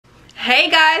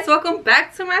Hey guys, welcome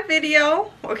back to my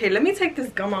video. Okay, let me take this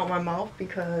gum out my mouth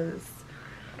because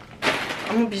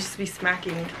I'm gonna just be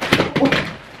smacking.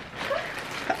 Oh,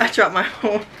 I dropped my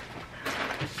phone.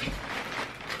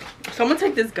 So I'm gonna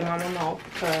take this gum out my mouth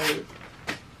because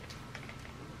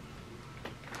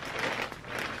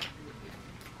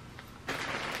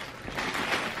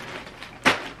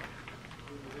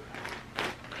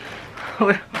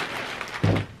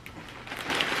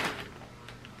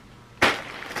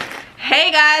hey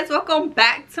guys, welcome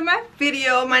back to my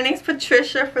video. My name's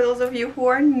Patricia for those of you who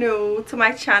are new to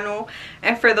my channel,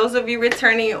 and for those of you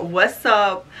returning, what's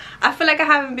up? I feel like I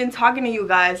haven't been talking to you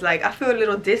guys. Like, I feel a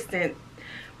little distant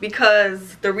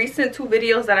because the recent 2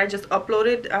 videos that I just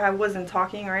uploaded, I wasn't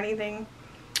talking or anything.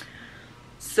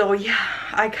 So yeah,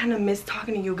 I kind of miss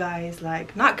talking to you guys.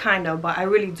 Like, not kind of, but I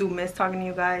really do miss talking to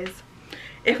you guys.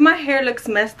 If my hair looks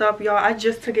messed up, y'all, I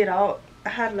just took it out. I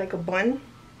had like a bun.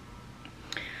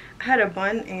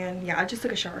 And yeah, I just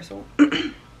took a shower, so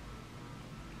I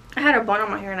had a bun on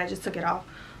my hair and I just took it off,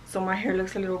 so my hair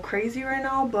looks a little crazy right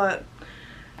now. But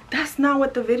that's not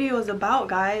what the video is about,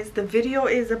 guys. The video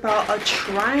is about a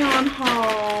try-on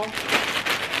haul.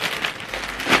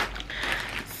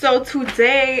 So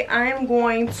today I'm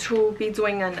going to be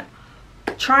doing a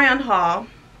try-on haul.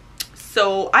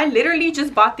 So I literally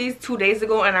just bought these 2 days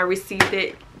ago and I received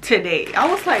it today.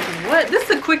 I was like, what? This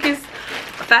is the quickest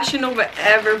Fashion Nova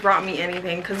ever brought me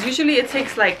anything, because usually it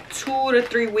takes like 2 to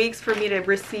 3 weeks for me to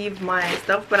receive my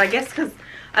stuff. But I guess because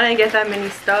I didn't get that many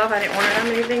stuff, I didn't order that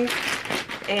many things,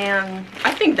 and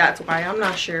I think that's why. I'm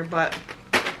not sure, but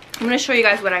I'm gonna show you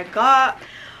guys what I got.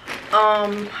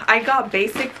 I got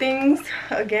basic things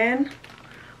again,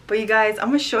 but you guys, I'm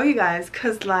gonna show you guys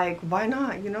because, like, why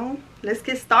not, you know? Let's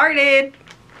get started.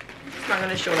 I'm not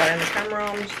gonna show that in the camera.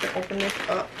 I'm just gonna open this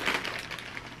up.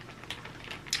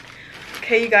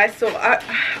 Okay, you guys, so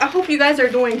I hope you guys are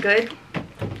doing good.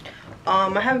 I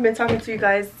haven't been talking to you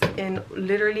guys in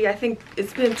literally, I think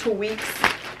it's been 2 weeks.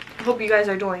 I hope you guys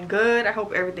are doing good. I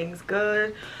hope everything's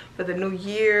good for the new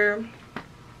year.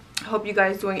 I hope you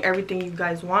guys doing everything you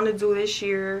guys want to do this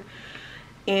year.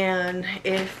 And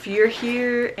if you're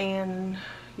here and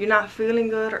you're not feeling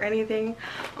good or anything,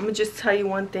 I'm gonna just tell you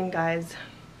one thing, guys.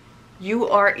 You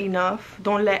are enough.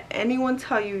 Don't let anyone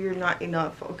tell you you're not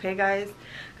enough, okay, guys?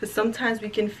 Because sometimes we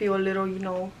can feel a little, you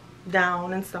know,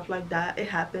 down and stuff like that. It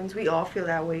happens. We all feel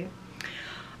that way.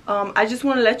 I just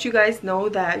want to let you guys know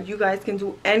that you guys can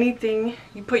do anything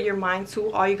you put your mind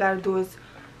to. All you got to do is,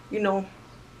 you know,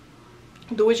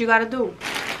 do what you got to do.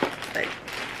 Like,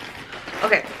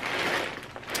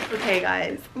 okay,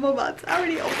 guys. I'm about to, I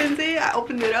already opened it. I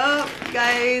opened it up. You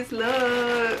guys,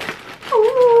 look.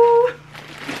 Ooh.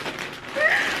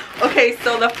 Okay,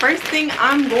 so the first thing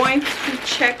I'm going to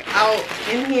check out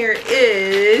in here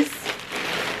is,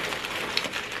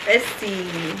 let's see.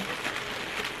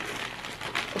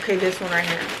 Okay, this one right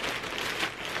here.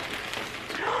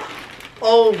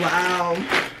 Oh wow,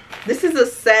 this is a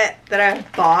set that I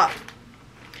bought.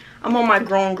 I'm on my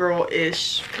grown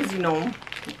girl-ish because, you know,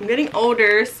 I'm getting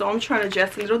older, so I'm trying to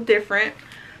dress a little different,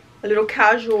 a little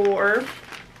casual.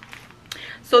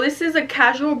 So this is a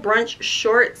casual brunch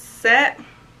short set.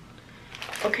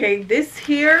 Okay, this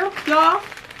here, y'all,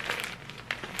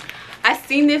 I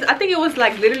seen this. I think it was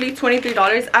like literally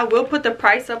 $23. I will put the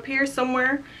price up here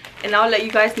somewhere and I'll let you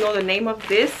guys know the name of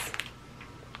this.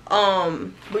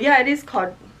 But yeah, it is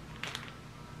called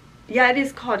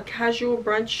casual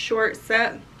brunch short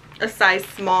set, a size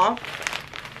small.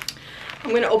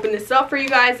 I'm gonna open this up for you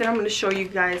guys and I'm gonna show you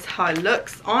guys how it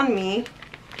looks on me.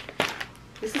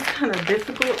 This is kind of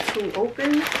difficult to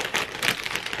open.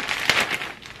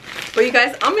 But you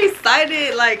guys, I'm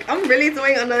excited. Like, I'm really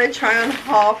doing another try on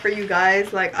haul for you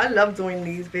guys. Like, I love doing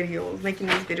these videos, making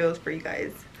these videos for you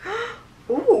guys.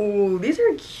 Ooh, these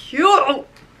are cute.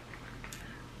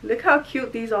 Look how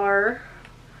cute these are.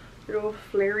 Little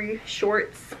flary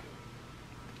shorts.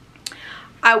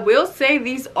 I will say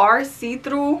these are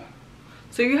see-through,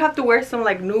 so you have to wear some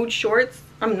like nude shorts.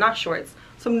 Not shorts,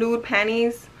 some nude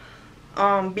panties,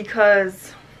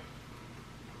 because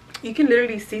you can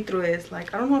literally see through this.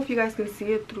 Like, I don't know if you guys can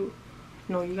see it through.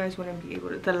 No, you guys wouldn't be able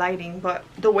to, the lighting, but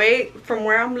the way from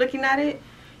where I'm looking at it,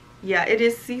 yeah, it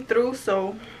is see-through.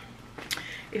 So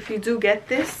if you do get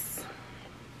this,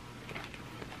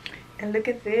 and look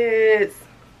at this,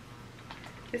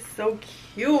 it's so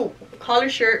cute. Collar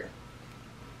shirt.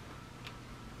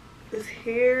 This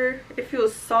hair, it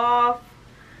feels soft,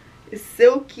 it's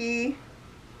silky.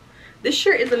 This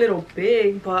shirt is a little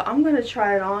big, but I'm gonna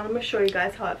try it on. I'm gonna show you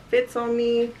guys how it fits on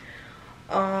me.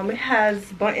 It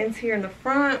has buttons here in the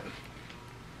front.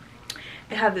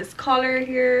 It has this collar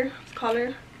here,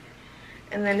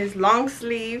 and then it's long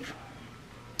sleeve,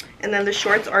 and then the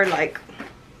shorts are like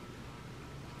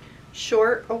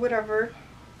short or whatever.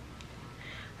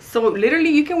 So literally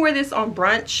you can wear this on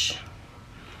brunch,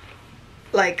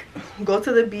 like go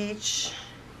to the beach,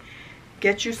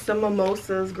 get you some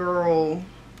mimosas, girl,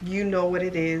 you know what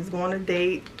it is, go on a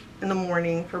date in the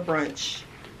morning for brunch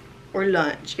or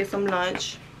lunch, get some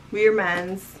lunch with your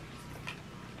mans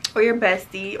or your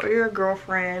bestie or your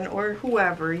girlfriend or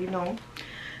whoever, you know.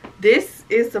 This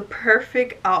is the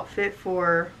perfect outfit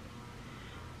for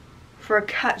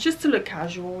just to look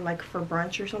casual, like for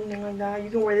brunch or something like that. You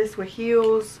can wear this with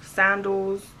heels,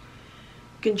 sandals.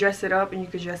 You can dress it up and you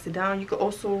can dress it down. You could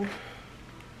also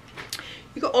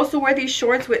wear these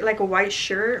shorts with like a white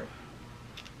shirt.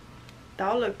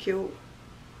 That'll look cute.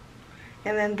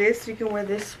 And then this, you can wear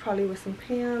this probably with some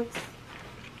pants.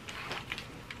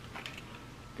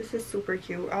 This is super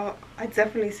cute. I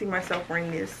definitely see myself wearing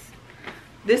this.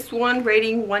 This one,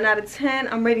 rating 1 out of 10.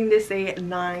 I'm rating this a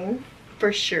 9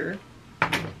 for sure.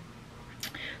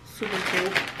 Super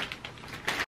cute.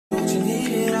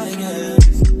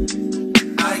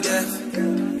 I guess,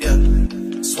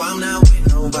 yeah. So I'm not with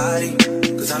nobody,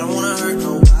 cause I don't wanna hurt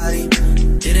nobody.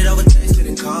 Did it over text,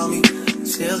 didn't call me.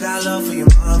 Still got love for your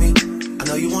mommy. I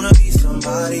know you wanna be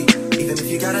somebody, even if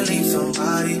you gotta leave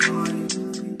somebody.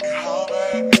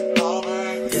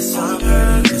 Yes, I'm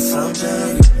hurt, yes, I'm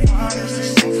dead.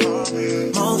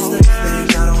 Most of the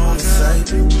things I don't wanna say.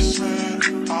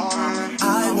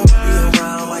 I won't be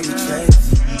around while you chase.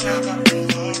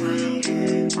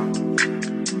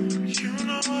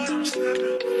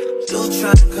 You'll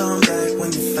try to come back when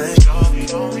you faint.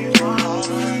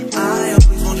 I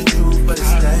always want the truth, but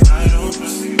it's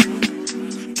dangerous.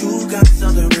 You got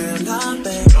something real, not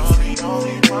bad.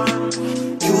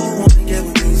 You wanna get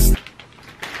with me.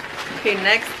 Okay,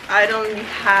 next item we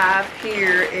have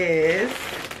here is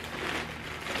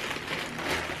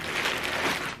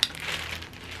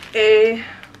a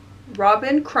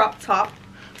Robin crop top.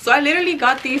 So I literally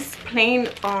got these plain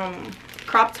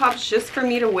crop tops just for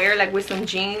me to wear, like with some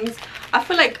jeans. I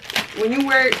feel like when you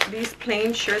wear these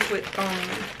plain shirts with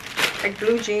like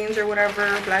blue jeans or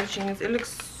whatever, black jeans,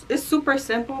 it's super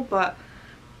simple, but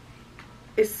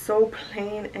it's so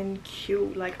plain and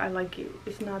cute. Like, I like it.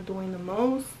 It's not doing the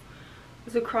most.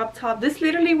 It's a crop top. This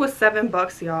literally was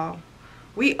 $7, y'all.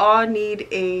 We all need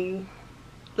a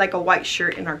white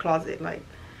shirt in our closet, like,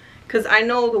 because I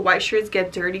know the white shirts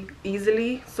get dirty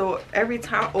easily. So every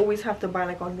time I always have to buy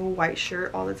like a new white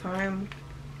shirt all the time.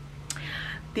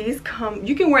 These come,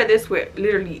 you can wear this with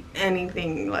literally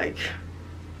anything, like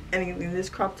anything. This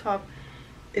crop top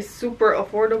is super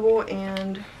affordable,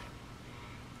 and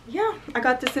yeah, I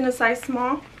got this in a size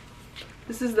small.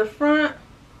 This is the front,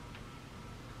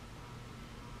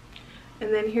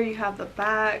 and then here you have the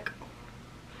back.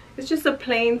 It's just a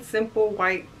plain simple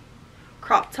white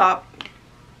crop top,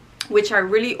 which I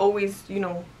really always, you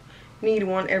know, need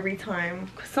one every time,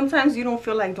 because sometimes you don't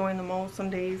feel like doing the most. Some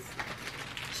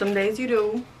days you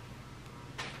do.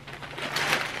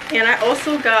 And I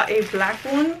also got a black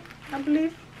one, I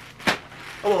believe.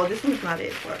 Oh well, this one's not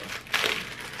it, but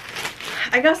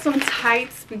I got some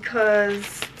tights,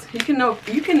 because you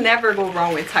can never go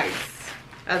wrong with tights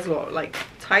as well. Like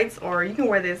tights, or you can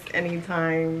wear this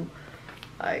anytime.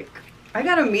 Like, I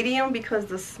got a medium because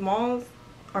the smalls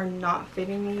are not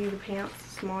fitting me. The pants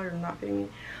small are not fitting me,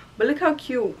 but look how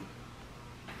cute.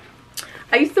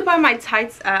 I used to buy my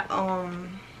tights at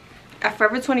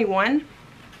Forever 21,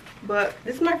 but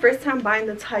this is my first time buying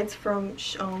the tights from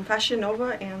Fashion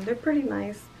Nova, and they're pretty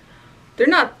nice. They're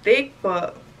not thick,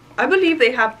 but I believe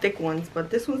they have thick ones,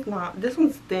 but this one's not. This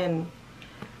one's thin,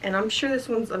 and I'm sure this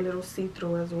one's a little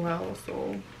see-through as well.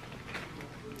 So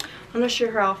I'm not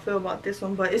sure how I'll feel about this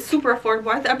one, but it's super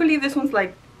affordable. I believe this one's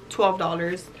like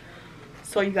 $12.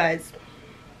 So you guys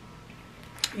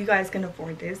can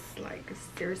afford this. Like,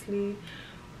 seriously,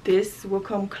 this will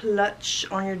come clutch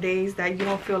on your days that you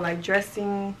don't feel like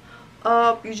dressing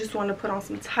up. You just want to put on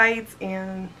some tights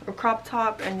and a crop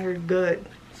top and you're good.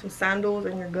 Some sandals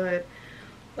and you're good.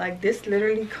 Like, this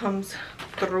literally comes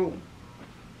through.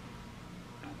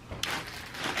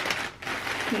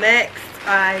 Next,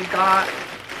 I got,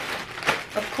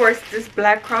 of course, this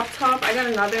black crop top. I got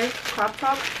another crop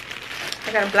top.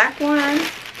 I got a black one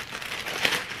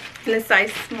in a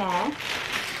size small.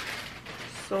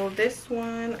 So this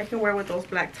one I can wear with those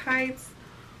black tights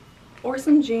or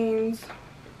some jeans.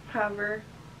 However,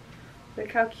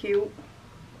 look how cute.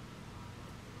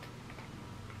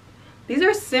 These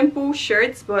are simple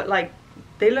shirts, but like,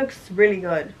 they look really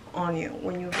good on you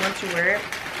once you wear it.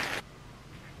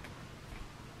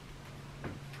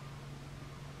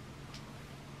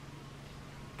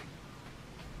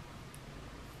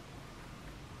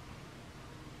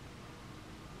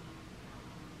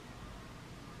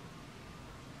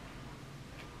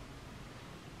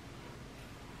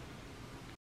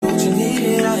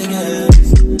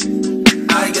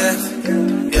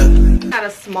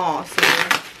 small. So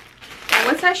and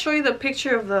once I show you the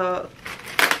picture of the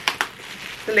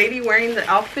lady wearing the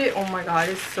outfit, oh my god,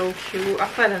 it's so cute. I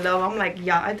fell in love. I'm like,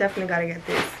 yeah, I definitely gotta get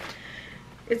this.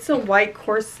 It's a white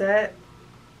corset.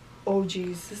 Oh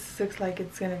geez, this looks like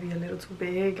it's gonna be a little too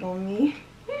big on me.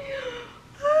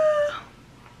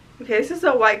 Okay, this is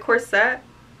a white corset,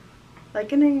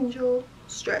 like an angel.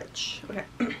 Stretch. Okay.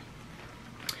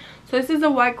 So this is a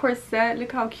white corset.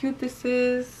 Look how cute this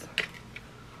is.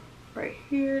 Right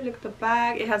here, look at the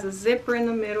back. It has a zipper in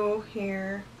the middle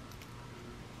here.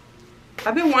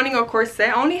 I've been wanting a corset.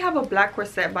 I only have a black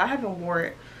corset, but I haven't worn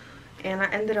it. And I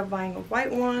ended up buying a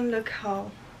white one. Look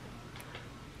how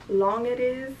long it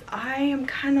is. I am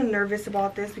kind of nervous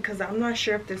about this because I'm not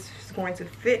sure if this is going to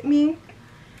fit me.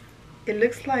 It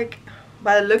looks like,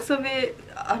 by the looks of it,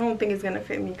 I don't think it's going to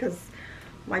fit me because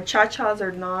my cha-chas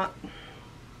are not,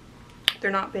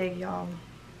 they're not big, y'all.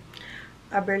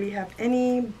 I barely have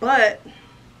any, but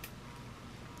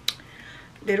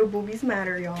little boobies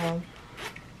matter, y'all.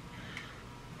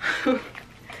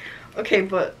 Okay,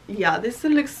 but yeah, this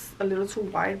looks a little too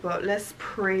wide, but let's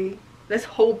pray, let's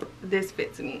hope this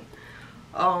fits me.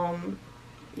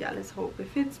 Yeah, let's hope it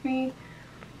fits me.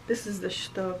 This is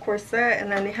the corset,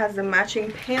 and then it has the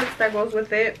matching pants that goes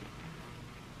with it,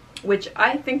 which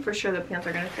I think for sure the pants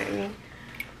are gonna fit me.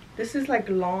 This is like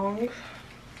long,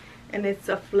 and it's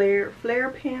a flare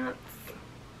pants.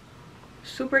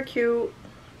 Super cute,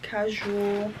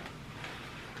 casual.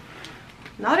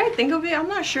 Now that I think of it, I'm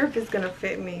not sure if it's gonna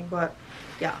fit me, but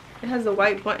yeah, it has a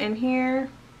white button here,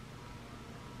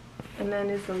 and then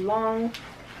it's a long,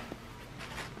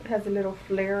 it has a little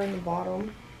flare in the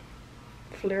bottom,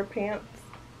 flare pants.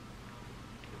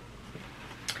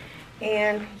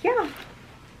 And yeah,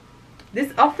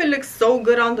 this outfit looks so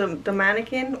good on the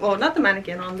mannequin. Well, not the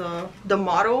mannequin, on the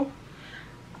model.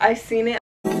 I seen it.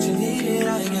 I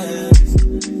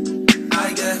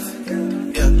guess,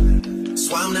 yeah.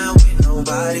 So I'm not with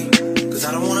nobody, cause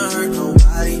I don't wanna hurt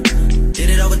nobody. Did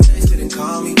it over text, didn't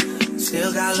call me.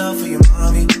 Still got love for your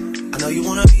mommy. I know you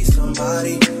wanna be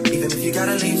somebody, even if you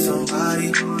gotta leave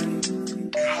somebody.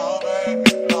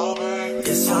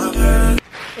 Yes, I'm hurt.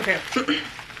 Okay.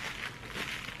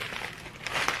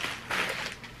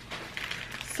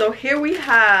 So here we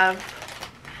have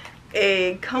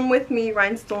a come with me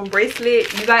rhinestone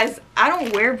bracelet. You guys, I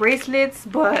don't wear bracelets,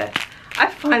 but I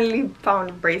finally found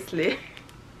a bracelet.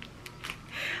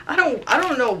 I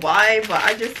don't know why, but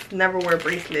I just never wear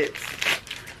bracelets.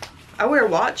 I wear a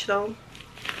watch though.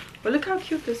 But look how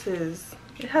cute this is.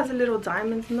 It has a little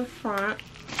diamonds in the front.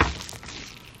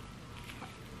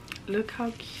 Look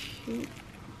how cute.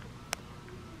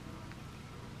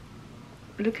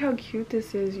 Look how cute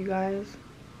this is, you guys.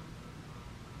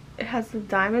 It has the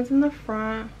diamonds in the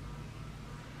front.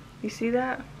 You see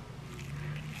that?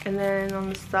 And then on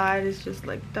the side it's just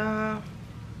like that.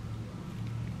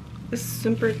 This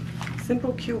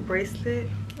simple cute bracelet.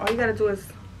 All you gotta do is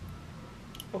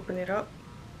open it up.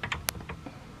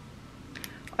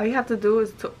 All you have to do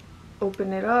is to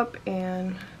open it up,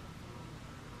 and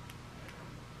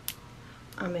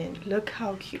I'm in. Look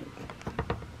how cute.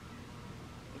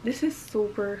 This is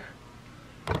super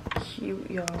cute,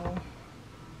 y'all.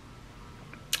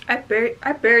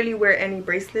 I barely wear any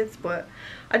bracelets, but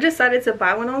I decided to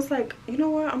buy one. I was like, you know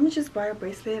what, I'm gonna just buy a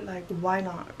bracelet. Like, why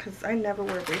not? Because I never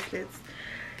wear bracelets.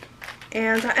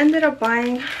 And I ended up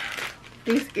buying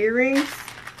these earrings,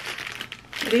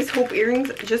 these hoop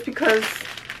earrings, just because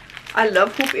I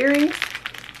love hoop earrings.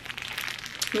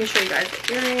 Let me show you guys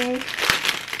the earrings.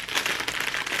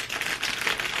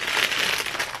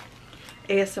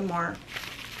 ASMR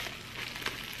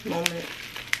moment.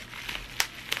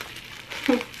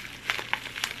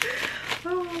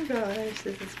 Oh my gosh,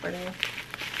 this is funny.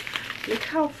 Look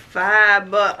how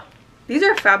fab. These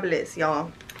are fabulous,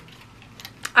 y'all.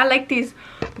 I like these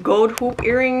gold hoop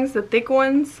earrings, the thick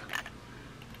ones.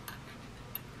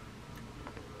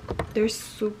 They're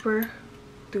super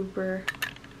duper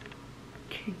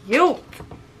cute.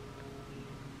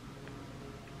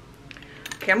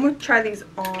 Okay, I'm gonna try these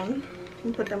on. I'm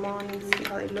gonna put them on and see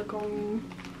how they look on me.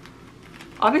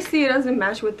 Obviously it doesn't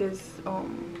match with this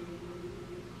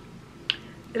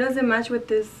it doesn't match with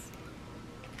this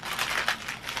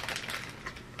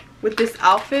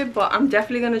outfit, but I'm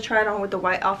definitely gonna try it on with the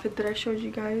white outfit that I showed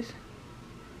you guys.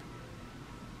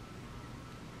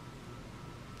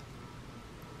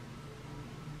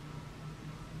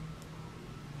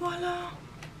 Voila.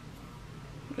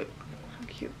 Look how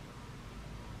cute.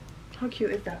 How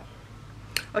cute is that?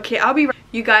 Okay, I'll be right.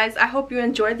 You guys, I hope you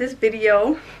enjoyed this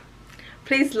video.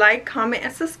 Please like, comment,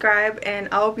 and subscribe, and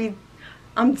I'll be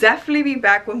I'm definitely be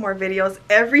back with more videos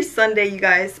every Sunday, you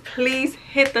guys. Please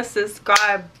hit the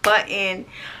subscribe button,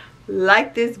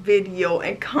 like this video,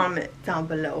 and comment down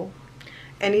below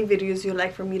any videos you'd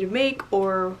like for me to make,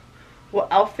 or what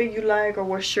outfit you like, or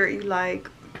what shirt you like.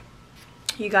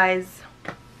 You guys,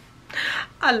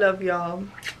 I love y'all.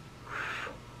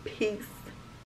 Peace.